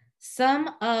some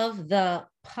of the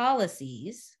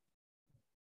policies,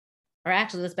 or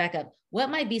actually, let's back up.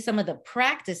 What might be some of the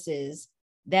practices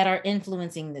that are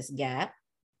influencing this gap?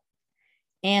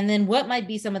 And then what might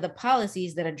be some of the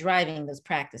policies that are driving those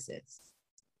practices?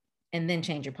 And then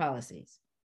change your policies.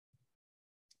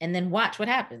 And then watch what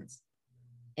happens.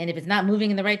 And if it's not moving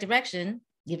in the right direction,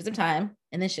 give it some time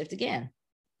and then shift again.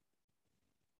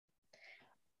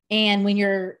 And when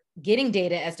you're getting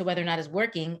data as to whether or not it's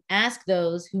working, ask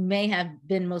those who may have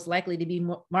been most likely to be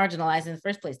marginalized in the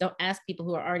first place. Don't ask people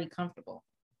who are already comfortable.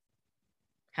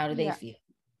 How do they feel?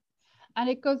 And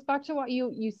it goes back to what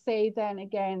you say then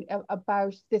again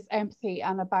about this empathy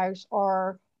and about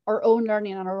our own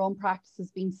learning and our own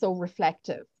practices being so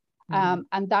reflective. And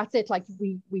that's it. Like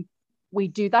we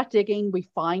do that digging, we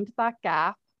find that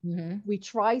gap, we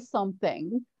try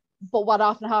something. But what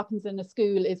often happens in a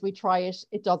school is we try it,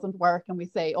 it doesn't work, and we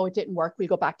say, oh, it didn't work, we'll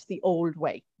go back to the old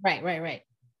way. Right.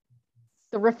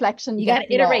 The reflection. You got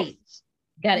to iterate.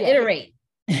 Iterate.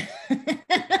 You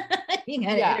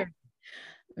got to iterate.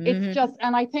 It's just,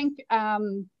 and I think,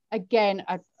 again,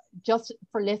 just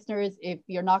for listeners, if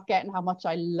you're not getting how much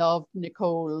I loved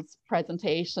Nicole's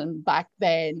presentation back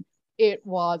then, it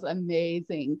was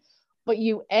amazing. But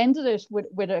you ended it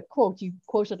with a quote. You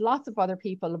quoted lots of other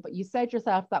people, but you said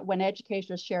yourself that when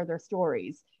educators share their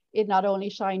stories, it not only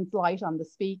shines light on the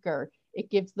speaker, it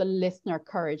gives the listener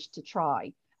courage to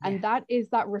try. And that is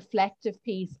that reflective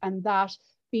piece, and that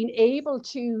being able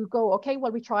to go, okay,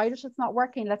 well, we tried it, it's not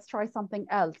working, let's try something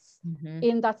else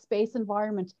in that space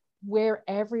environment where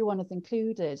everyone is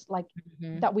included. Like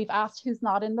that we've asked who's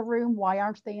not in the room, why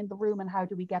aren't they in the room, and how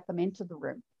do we get them into the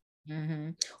room?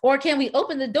 Or can we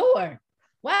open the door?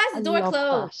 Why is the door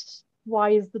closed? Why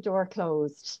is the door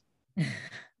closed?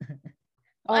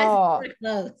 Why is the door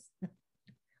closed?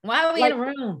 Why are we in a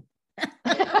room?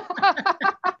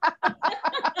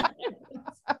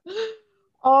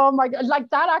 Oh my God, like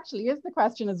that actually is the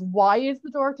question, is why is the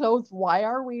door closed? Why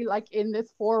are we like in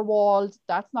this four-walled,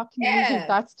 that's not community,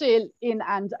 that's still in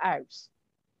and out.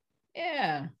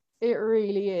 Yeah. It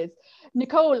really is.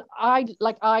 Nicole, I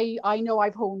know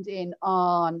I've honed in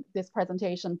on this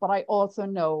presentation, but I also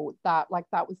know that like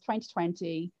that was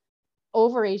 2020,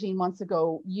 over 18 months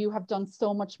ago. You have done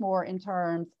so much more in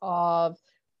terms of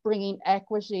bringing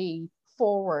equity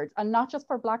forward, and not just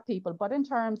for Black people, but in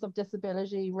terms of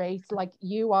disability, race. Like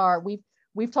you are,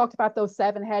 we've talked about those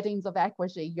 7 headings of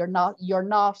equity. You're not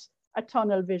a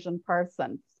tunnel vision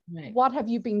person. Right. What have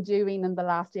you been doing in the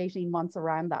last 18 months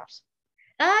around that?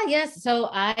 Yes. So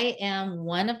I am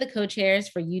one of the co-chairs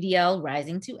for UDL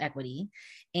Rising to Equity.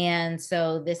 And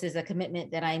so this is a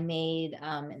commitment that I made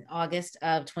in August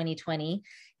of 2020.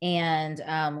 And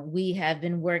we have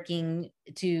been working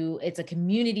it's a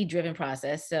community-driven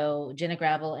process. So Jenna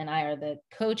Gravel and I are the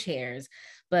co-chairs,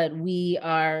 but we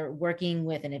are working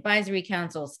with an advisory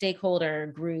council, stakeholder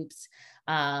groups.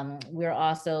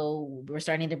 We're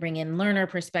starting to bring in learner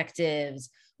perspectives.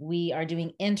 We are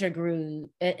doing interviews,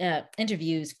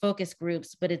 focus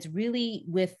groups, but it's really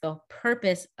with the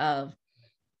purpose of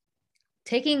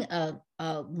taking a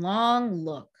long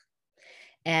look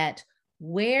at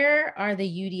where are the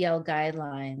UDL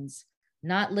guidelines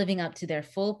not living up to their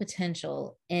full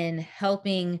potential in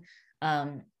helping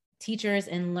teachers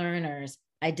and learners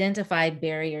identify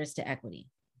barriers to equity.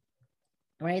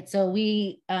 Right. So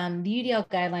the UDL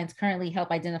guidelines currently help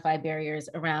identify barriers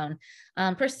around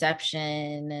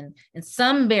perception and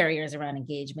some barriers around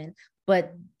engagement,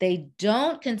 but they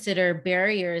don't consider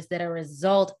barriers that are a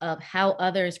result of how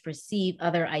others perceive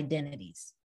other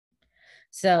identities.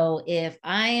 So if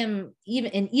I am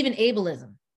even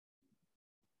ableism,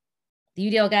 the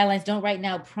UDL guidelines don't right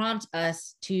now prompt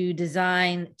us to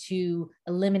design to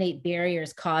eliminate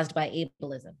barriers caused by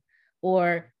ableism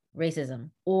or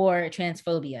racism or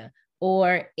transphobia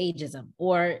or ageism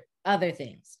or other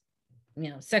things,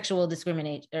 sexual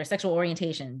discrimination or sexual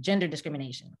orientation, gender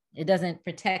discrimination. It doesn't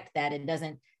protect that. It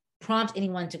doesn't prompt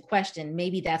anyone to question,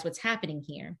 maybe that's what's happening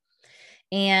here.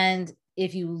 And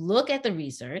if you look at the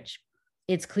research,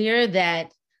 it's clear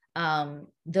that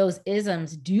those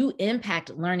isms do impact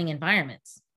learning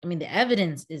environments. I mean, the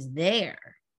evidence is there,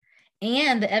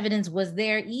 and the evidence was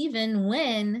there even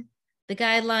when the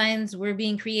guidelines were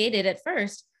being created at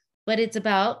first, but it's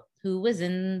about who was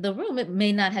in the room. It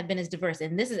may not have been as diverse.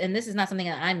 And this is not something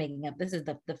that I'm making up. This is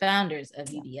the founders of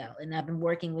UDL. And I've been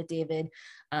working with David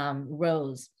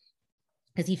Rose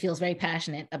because he feels very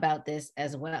passionate about this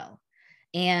as well.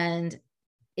 And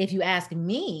if you ask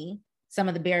me, some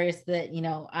of the barriers that,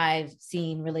 I've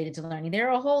seen related to learning, there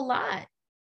are a whole lot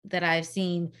that I've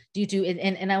seen due to it.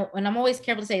 And I'm always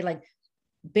careful to say, like,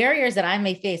 barriers that I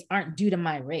may face aren't due to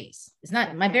my race. It's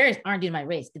not, my barriers aren't due to my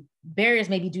race. Barriers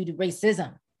may be due to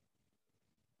racism.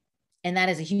 And that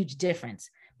is a huge difference.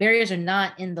 Barriers are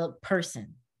not in the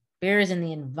person, barriers in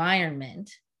the environment,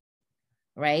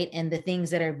 right? And the things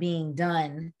that are being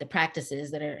done, the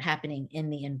practices that are happening in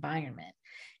the environment.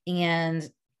 And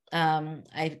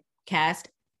Cast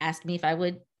asked me if I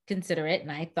would consider it.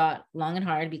 And I thought long and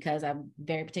hard because I'm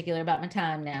very particular about my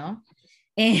time now.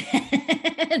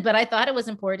 But I thought it was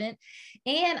important.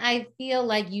 And I feel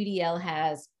like UDL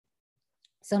has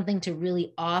something to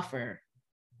really offer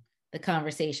the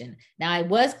conversation. Now, I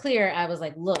was clear. I was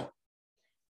like, look,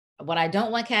 what I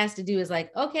don't want Cass to do is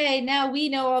like, okay, now we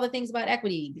know all the things about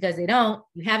equity, because they don't.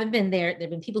 You haven't been there. There have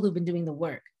been people who've been doing the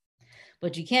work.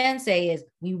 What you can say is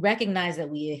we recognize that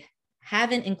we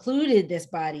haven't included this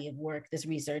body of work, this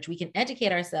research. We can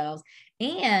educate ourselves,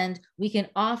 and we can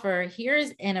offer,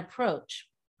 here's an approach,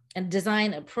 a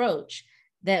design approach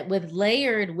that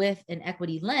layered with an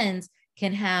equity lens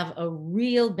can have a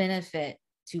real benefit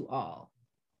to all.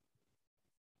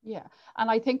 Yeah. And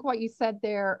I think what you said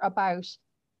there about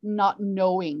not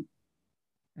knowing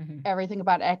everything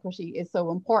about equity is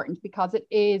so important, because it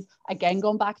is, again,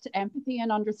 going back to empathy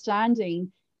and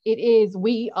understanding. It is,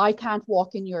 I can't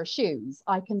walk in your shoes.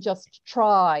 I can just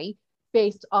try,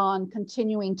 based on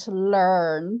continuing to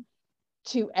learn,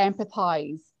 to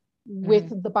empathize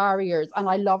with the barriers. And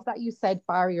I love that you said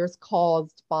barriers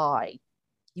caused by,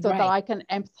 so that I can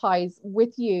empathize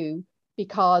with you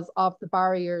because of the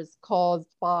barriers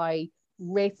caused by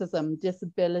racism,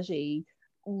 disability,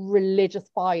 religious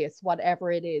bias,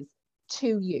 whatever it is,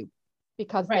 to you,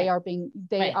 because they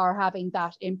are having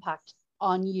that impact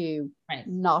on you,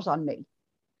 not on me.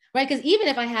 Right. Because even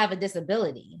if I have a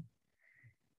disability,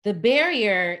 the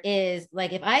barrier is,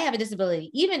 like, if I have a disability,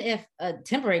 even if a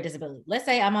temporary disability, let's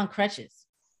say I'm on crutches,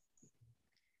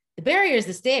 the barrier is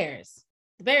the stairs.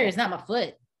 The barrier is not my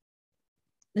foot.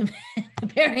 The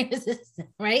barrier is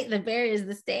right. The barrier is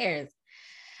the stairs.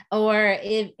 Or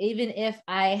even if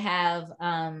I have,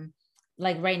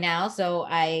 like right now, so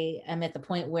I am at the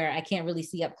point where I can't really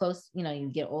see up close. You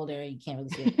get older, you can't really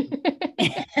see.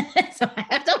 So I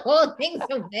have to hold things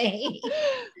away.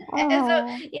 And so,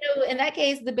 in that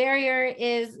case, the barrier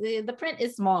is the print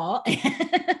is small.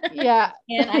 Yeah.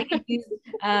 And I can use,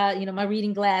 my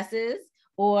reading glasses,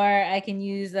 or I can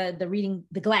use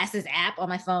the glasses app on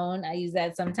my phone. I use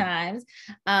that sometimes.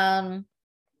 But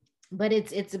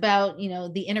it's about,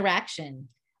 the interaction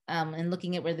and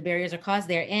looking at where the barriers are caused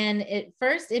there. And at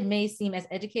first, it may seem as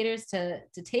educators to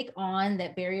take on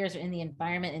that barriers are in the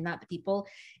environment and not the people.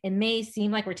 It may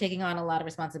seem like we're taking on a lot of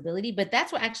responsibility, but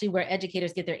that's what actually where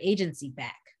educators get their agency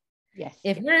back. Yes.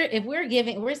 If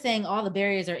we're saying all the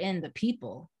barriers are in the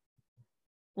people,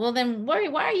 well, then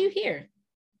why are you here?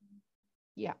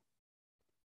 Yeah.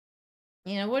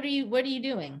 You know, what are you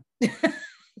doing?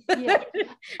 Yeah.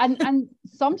 And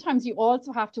sometimes you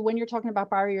also have to, when you're talking about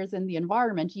barriers in the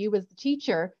environment, you as the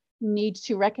teacher need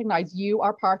to recognize you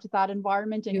are part of that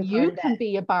environment and you can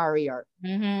be a barrier.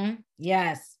 Mm-hmm.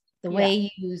 Yes. The way you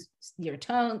use your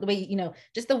tone, the way, you know,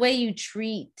 just the way you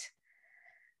treat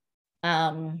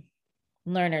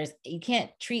learners. You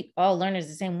can't treat all learners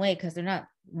the same way because they're not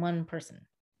one person.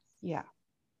 Yeah.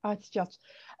 It's just,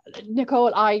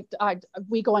 Nicole,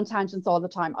 we go on tangents all the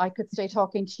time. I could stay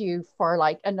talking to you for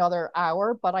like another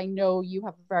hour, but I know you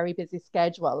have a very busy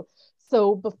schedule.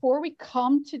 So before we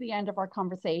come to the end of our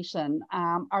conversation,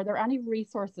 are there any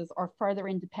resources or further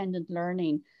independent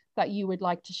learning that you would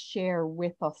like to share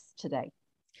with us today?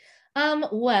 I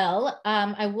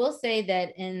will say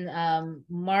that in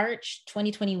March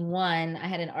 2021, I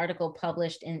had an article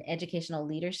published in Educational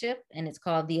Leadership, and it's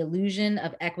called The Illusion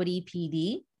of Equity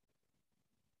PD.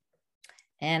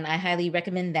 And I highly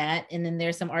recommend that. And then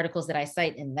there's some articles that I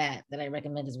cite in that I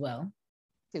recommend as well.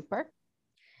 Super.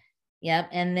 Yep.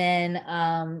 And then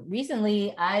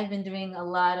recently I've been doing a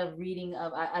lot of reading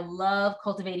of, I love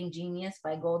Cultivating Genius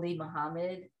by Goldie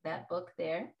Muhammad, that book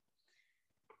there.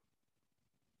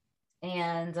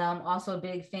 And I'm also a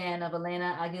big fan of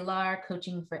Elena Aguilar,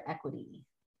 Coaching for Equity.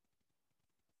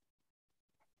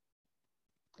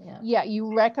 Yeah,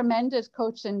 you recommended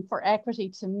Coaching for Equity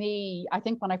to me, I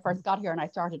think when I first got here and I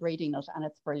started reading it, and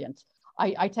it's brilliant.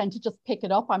 I tend to just pick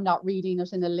it up. I'm not reading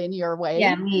it in a linear way.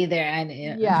 Yeah, me either.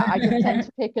 Yeah, I just tend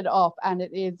to pick it up, and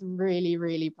it is really,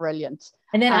 really brilliant.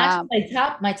 And then actually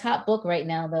my top book right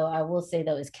now, though, I will say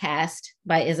though, is Cast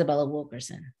by Isabella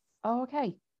Wilkerson. Oh,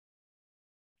 okay.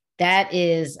 That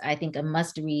is, I think, a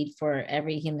must read for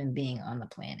every human being on the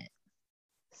planet.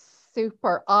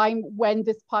 Super. When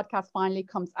this podcast finally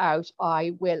comes out,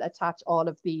 I will attach all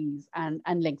of these and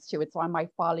links to it. So I might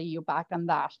follow you back on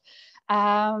that.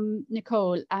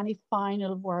 Nicole, any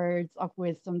final words of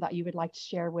wisdom that you would like to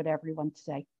share with everyone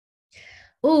today?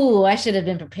 Oh, I should have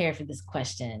been prepared for this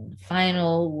question.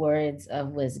 Final words of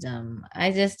wisdom. I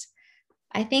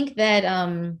think that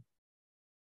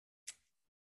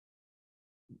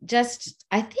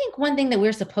I think one thing that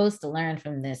we're supposed to learn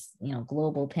from this,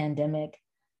 global pandemic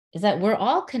is that we're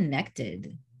all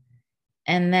connected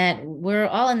and that we're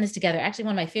all in this together. Actually,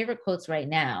 one of my favorite quotes right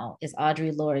now is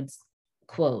Audre Lorde's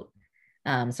quote.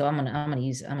 So I'm gonna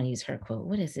use her quote.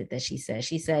 What is it that she said?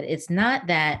 She said, "It's not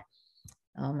that."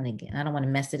 I don't want to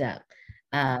mess it up.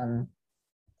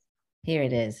 Here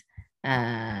it is.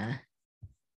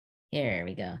 Here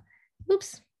we go.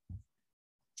 Oops.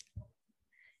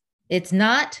 It's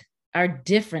not our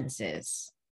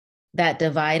differences that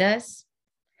divide us.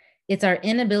 It's our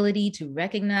inability to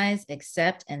recognize,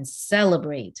 accept, and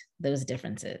celebrate those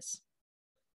differences.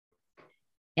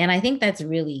 And I think that's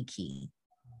really key.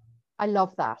 I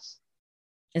love that.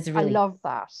 I love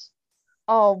that.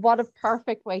 Oh, what a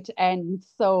perfect way to end.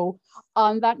 So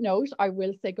on that note, I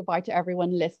will say goodbye to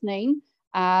everyone listening.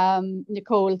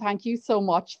 Nicole, thank you so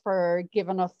much for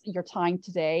giving us your time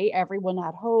today. Everyone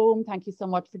at home, thank you so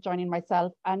much for joining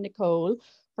myself and Nicole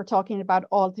for talking about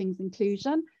all things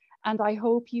inclusion. And I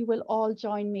hope you will all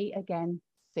join me again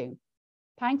soon.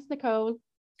 Thanks, Nicole.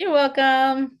 You're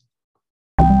welcome.